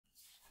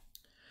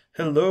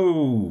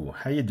Hello,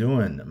 how you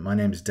doing? My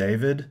name's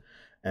David,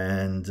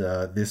 and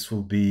this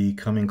will be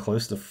coming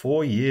close to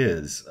 4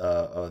 years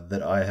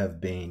that I have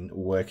been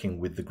working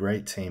with the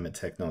great team at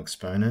Techno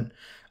Exponent.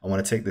 I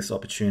want to take this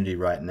opportunity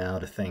right now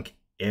to thank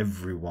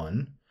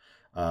everyone.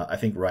 I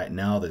think right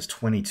now there's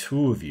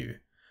 22 of you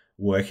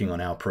working on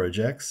our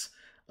projects,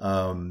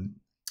 um,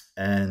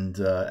 and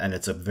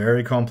it's a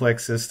very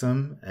complex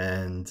system,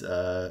 and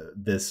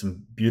there's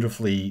some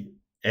beautifully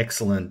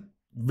excellent,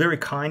 very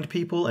kind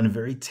people and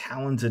very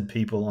talented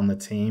people on the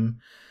team.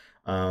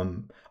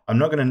 Um, I'm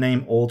not going to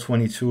name all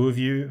 22 of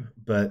you,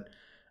 but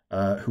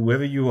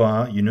whoever you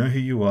are, you know who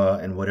you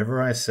are, and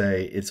whatever I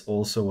say, it's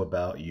also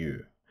about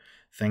you.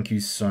 Thank you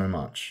so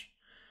much.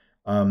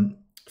 Um,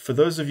 for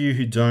those of you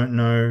who don't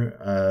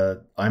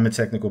know, I'm a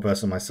technical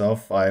person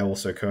myself. I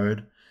also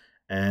code.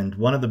 And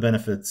one of the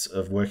benefits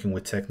of working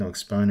with Techno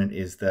Exponent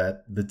is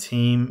that the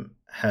team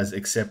has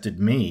accepted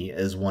me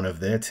as one of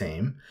their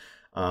team.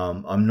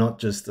 I'm not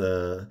just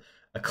a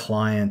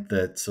client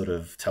that sort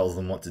of tells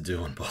them what to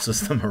do and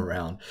bosses them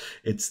around.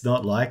 It's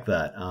not like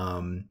that.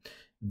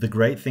 The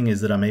great thing is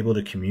that I'm able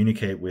to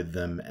communicate with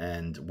them,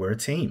 and we're a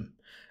team.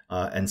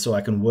 And so I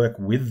can work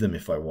with them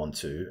if I want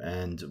to,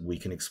 and we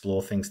can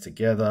explore things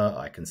together.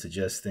 I can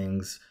suggest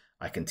things.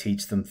 I can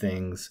teach them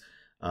things.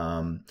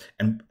 And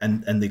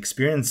the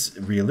experience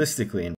realistically